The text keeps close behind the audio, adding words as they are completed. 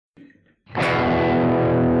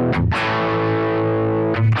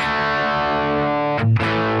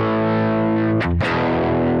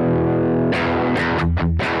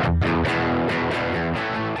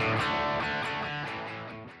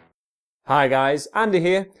Hi guys, Andy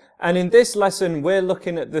here, and in this lesson we're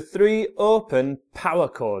looking at the 3 open power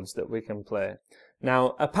chords that we can play.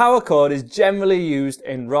 Now, a power chord is generally used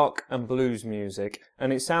in rock and blues music,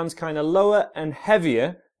 and it sounds kind of lower and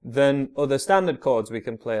heavier than other standard chords we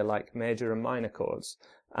can play, like major and minor chords.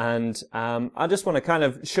 And I just want to kind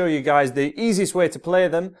of show you guys the easiest way to play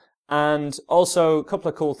them, and also a couple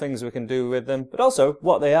of cool things we can do with them, but also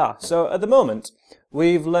what they are. So at the moment,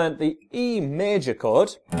 we've learnt the E major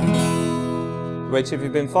chord, which if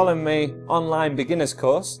you've been following me online beginners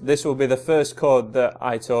course, this will be the first chord that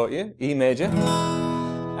I taught you, E major.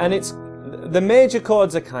 And the major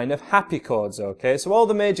chords are kind of happy chords, okay? So all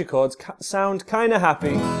the major chords sound kind of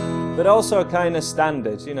happy, but also kind of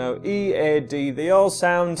standard. You know, E, A, D, they all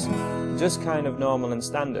sound just kind of normal and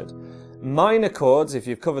standard. Minor chords, if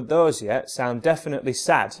you've covered those yet, sound definitely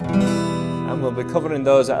sad. And we'll be covering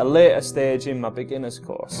those at a later stage in my beginners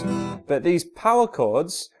course. But these power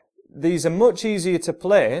chords, these are much easier to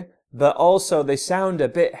play, but also they sound a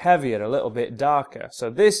bit heavier, a little bit darker. So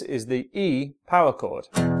this is the E power chord.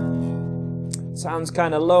 It sounds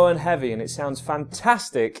kind of low and heavy, and it sounds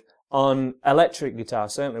fantastic on electric guitar,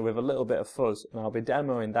 certainly with a little bit of fuzz, and I'll be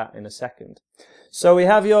demoing that in a second. So we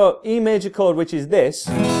have your E major chord, which is this,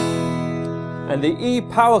 and the E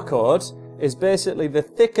power chord is basically the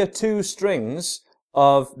thicker 2 strings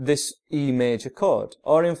of this E major chord,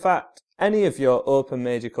 or in fact, any of your open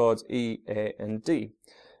major chords, E, A and D.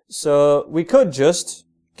 So we could just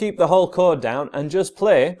keep the whole chord down and just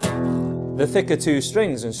play the thicker 2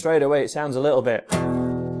 strings, and straight away it sounds a little bit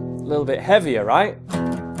heavier, right?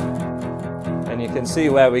 And you can see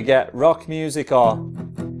where we get rock music or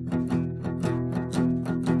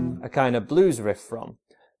a kind of blues riff from.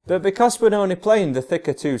 But because we're only playing the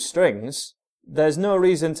thicker 2 strings, there's no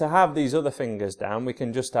reason to have these other fingers down. We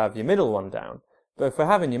can just have your middle one down. But if we're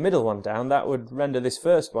having your middle one down, that would render this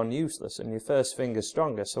first one useless and your first finger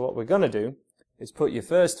stronger. So what we're going to do is put your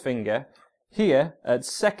first finger here at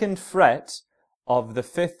 2nd fret of the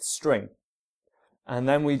 5th string. And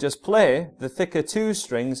then we just play the thicker 2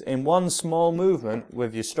 strings in one small movement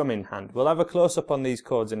with your strumming hand. We'll have a close-up on these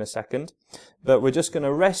chords in a second, but we're just going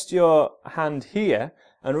to rest your hand here,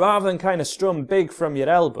 and rather than kind of strum big from your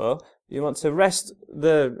elbow, you want to rest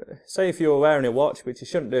say if you were wearing a watch, which you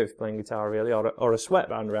shouldn't do if you're playing guitar really, or a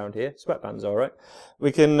sweatband around here, sweatband's alright,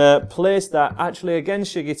 we can place that actually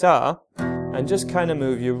against your guitar and just kind of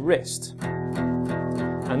move your wrist.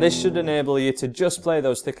 And this should enable you to just play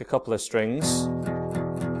those thicker couple of strings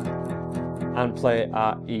and play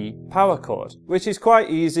our E power chord, which is quite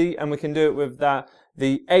easy, and we can do it with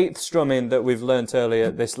the 8th strumming that we've learnt earlier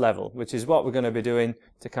at this level, which is what we're going to be doing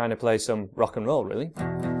to kind of play some rock and roll really.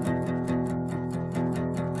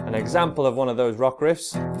 An example of one of those rock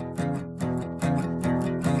riffs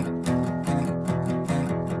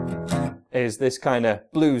is this kind of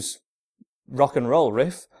blues rock and roll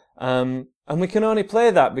riff, and we can only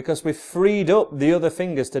play that because we've freed up the other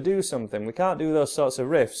fingers to do something. We can't do those sorts of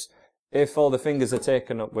riffs if all the fingers are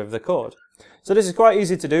taken up with the chord. So this is quite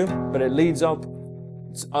easy to do, but it leads up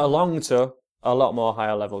along to a lot more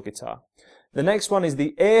higher level guitar. The next one is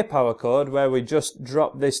the A power chord, where we just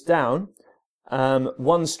drop this down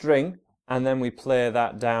 1 string, and then we play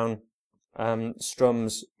that down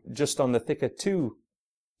strums just on the thicker 2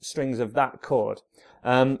 strings of that chord.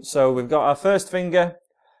 So we've got our first finger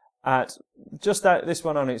at just this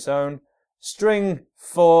one on its own, string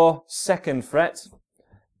 4, 2nd fret,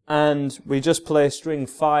 and we just play string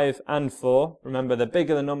 5 and 4. Remember, the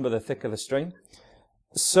bigger the number, the thicker the string,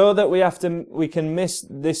 so that we can miss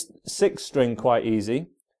this 6th string quite easy.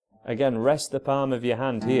 Again, rest the palm of your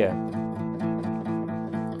hand here.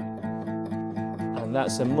 And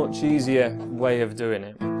that's a much easier way of doing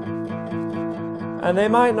it. And they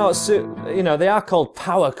might not suit, you know, they are called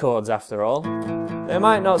power chords after all. They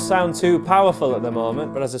might not sound too powerful at the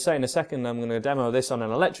moment, but as I say in a second, I'm going to demo this on an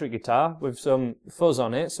electric guitar with some fuzz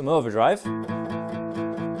on it, some overdrive. And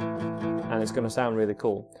it's going to sound really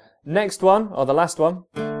cool. Next one, or the last one,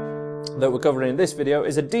 that we're covering in this video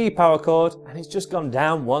is a D power chord, and it's just gone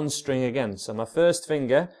down 1 string again. So my first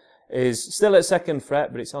finger is still at 2nd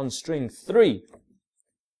fret, but it's on string 3.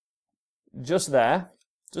 Just there,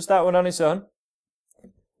 just that one on its own.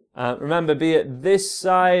 Remember, be at this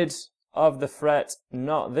side of the fret,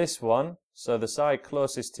 not this one, so the side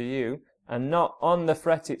closest to you, and not on the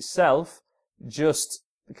fret itself, just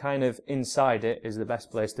kind of inside it is the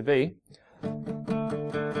best place to be.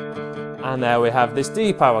 And there we have this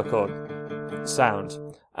D power chord sound.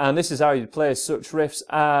 And this is how you play such riffs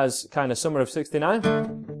as kind of Summer of '69.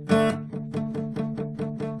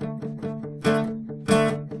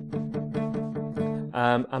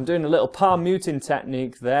 I'm doing a little palm muting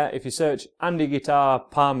technique there. If you search Andy Guitar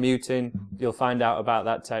palm muting, you'll find out about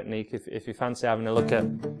that technique if you fancy having a look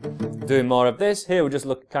at doing more of this. Here we're just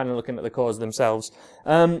kind of looking at the chords themselves.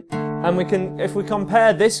 And we can, if we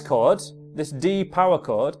compare this chord, this D power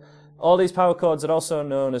chord, all these power chords are also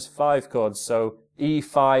known as 5 chords, so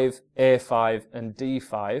E5, A5 and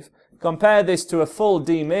D5. Compare this to a full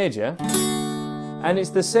D major, and it's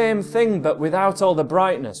the same thing but without all the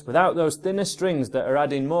brightness, without those thinner strings that are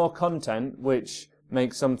adding more content which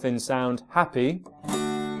makes something sound happy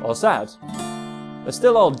or sad. They're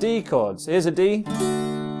still all D chords. Here's a D,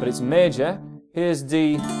 but it's major. Here's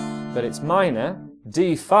D, but it's minor.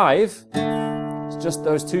 D5, it's just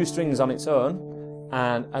those 2 strings on its own.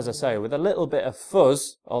 And as I say, with a little bit of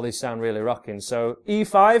fuzz, all these sound really rocking. So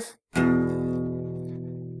E5,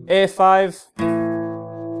 A5,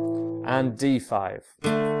 and D5.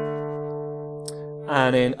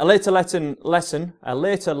 And in a later lesson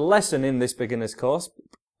in this beginner's course,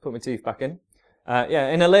 put my teeth back in.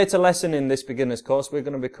 In a later lesson in this beginner's course, we're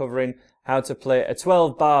going to be covering how to play a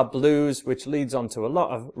 12-bar blues, which leads on to a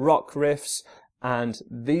lot of rock riffs. And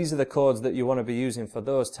these are the chords that you want to be using for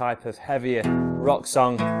those type of heavier rock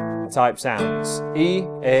song type sounds. E,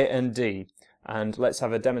 A and D. And let's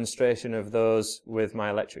have a demonstration of those with my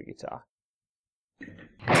electric guitar.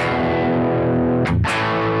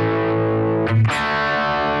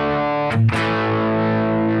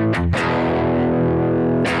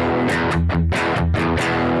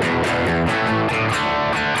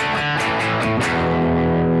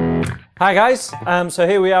 Hi guys, so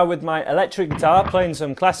here we are with my electric guitar playing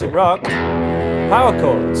some classic rock power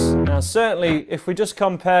chords. Now certainly if we just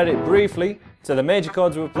compare it briefly to the major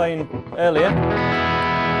chords we were playing earlier, and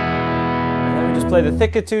then we just play the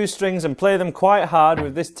thicker 2 strings and play them quite hard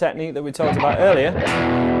with this technique that we talked about earlier,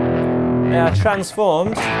 they are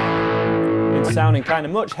transformed into sounding kind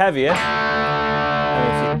of much heavier. And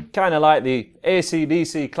if you kind of like the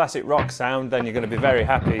AC/DC classic rock sound, then you're going to be very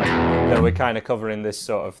happy that we're kind of covering this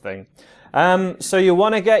sort of thing. So you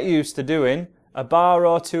want to get used to doing a bar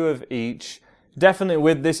or 2 of each, definitely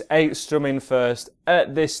with this 8 strumming first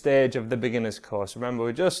at this stage of the beginner's course. Remember,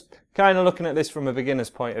 we're just kind of looking at this from a beginner's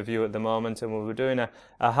point of view at the moment, and we're doing a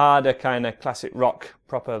harder kind of classic rock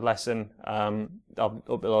proper lesson. I'll be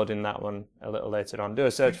uploading that one a little later on. Do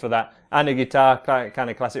a search for that. Andy Guitar, kind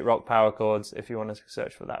of classic rock power chords, if you want to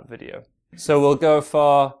search for that video. So we'll go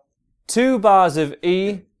for 2 bars of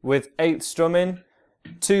E with 8 strumming,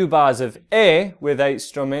 2 bars of A with 8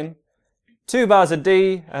 strumming, 2 bars of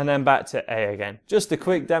D, and then back to A again. Just a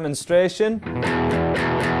quick demonstration.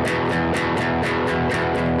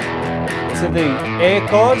 To the A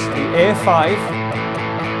chord, the A5,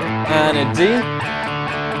 and a D,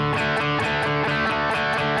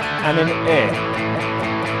 and an A.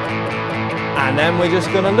 And then we're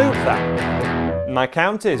just going to loop that. My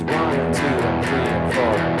count is 1, 2, and 3, and 4,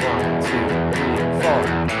 and 1, 2, and 3, and 4.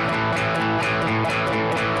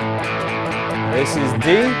 This is D,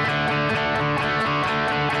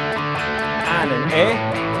 and an A.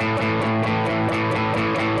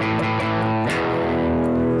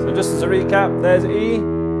 So just as a recap, there's E,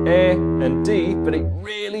 A and D, but it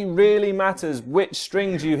really matters which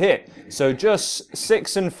strings you hit. So just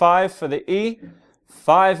 6 and 5 for the E,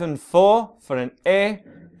 5 and 4 for an A,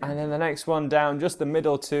 and then the next one down, just the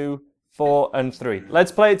middle 2, 4 and 3.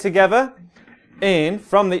 Let's play it together. In,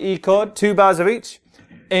 from the E chord, 2 bars of each.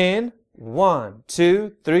 In, 1,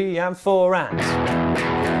 2, 3 and 4 and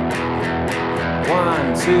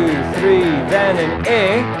 1, 2, 3, then an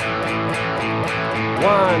A.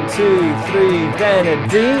 1, 2, 3, then a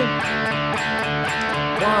D.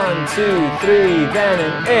 1, 2, 3, then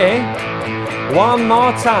an A. One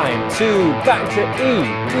more time. 2, back to E.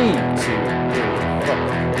 E, 2, 3,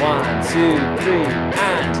 4. 1, 2, 3,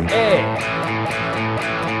 and A.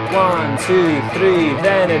 1, 2, 3,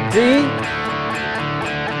 then a D.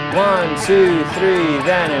 1, 2, 3,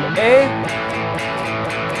 then an A.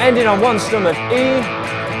 Ending on 1 strum of E.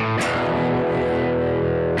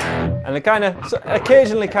 And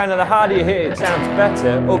occasionally the harder you hit it sounds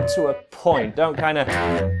better up to a point. Don't kind of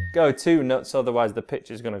go too nuts, otherwise the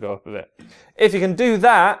pitch is going to go up a bit. If you can do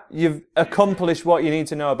that, you've accomplished what you need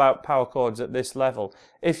to know about power chords at this level.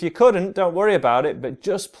 If you couldn't, don't worry about it, but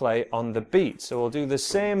just play on the beat. So we'll do the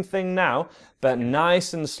same thing now, but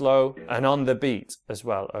nice and slow and on the beat as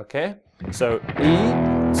well, okay? So E,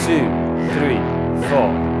 2, 3,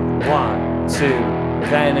 4, 1, 2,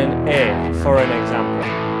 then an A for an example.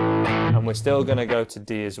 And we're still going to go to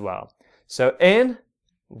D as well. So in,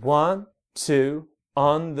 1, 2,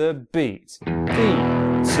 on the beat. E, 2, 3,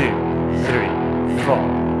 4,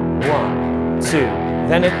 1, 2.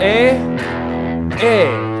 Then an A,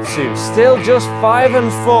 A, 2, still just 5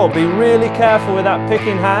 and 4, be really careful with that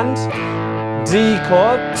picking hand. D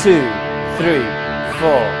chord, 2, 3,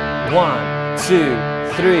 4, 1, 2,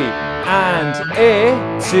 3, and A,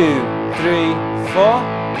 2, 3, 4,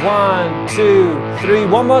 1, 2, 3,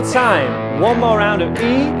 one more time, one more round of E, E,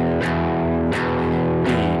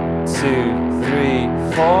 2, 3,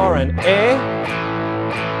 4, and A,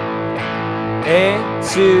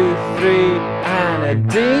 2, 3, and a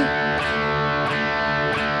D,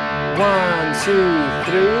 1, 2,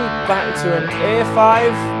 3, back to an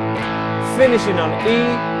A5, finishing on E,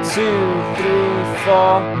 2, 3,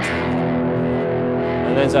 4,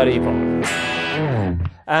 and then that E chord.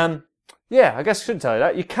 Yeah, I guess I should tell you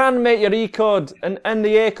that. You can make your E chord and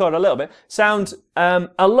the A chord a little bit sound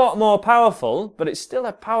a lot more powerful, but it's still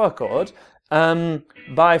a power chord,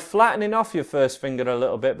 by flattening off your first finger a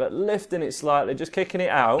little bit, but lifting it slightly, just kicking it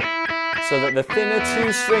out, so that the thinner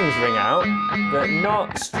 2 strings ring out, but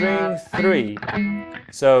not string 3.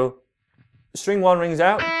 So, string 1 rings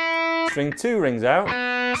out, string 2 rings out,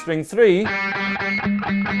 string 3,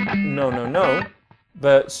 no.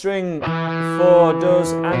 But string 4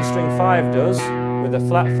 does and string 5 does with a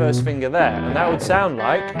flat first finger there. And that would sound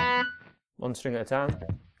like, one string at a time,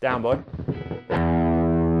 down boy.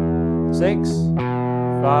 6,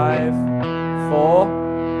 5, 4,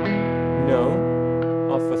 no,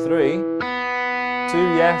 off for 3, 2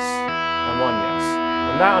 yes, and 1 yes.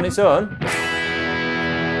 And that on its own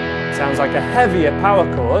sounds like a heavier power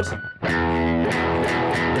chord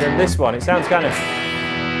than this one. It sounds kind of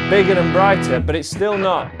bigger and brighter, but it's still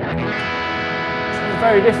not. It's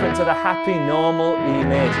very different to the happy, normal E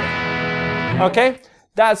major. Okay,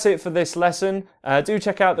 that's it for this lesson. Do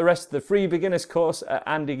check out the rest of the free beginners course at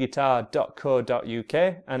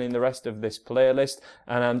andyguitar.co.uk and in the rest of this playlist.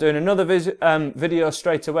 And I'm doing another video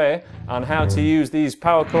straight away on how to use these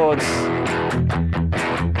power chords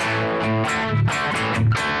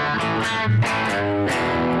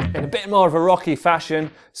in a bit more of a rocky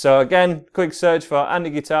fashion. So again, quick search for Andy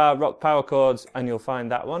Guitar Rock Power Chords and you'll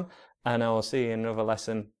find that one. And I will see you in another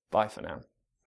lesson. Bye for now.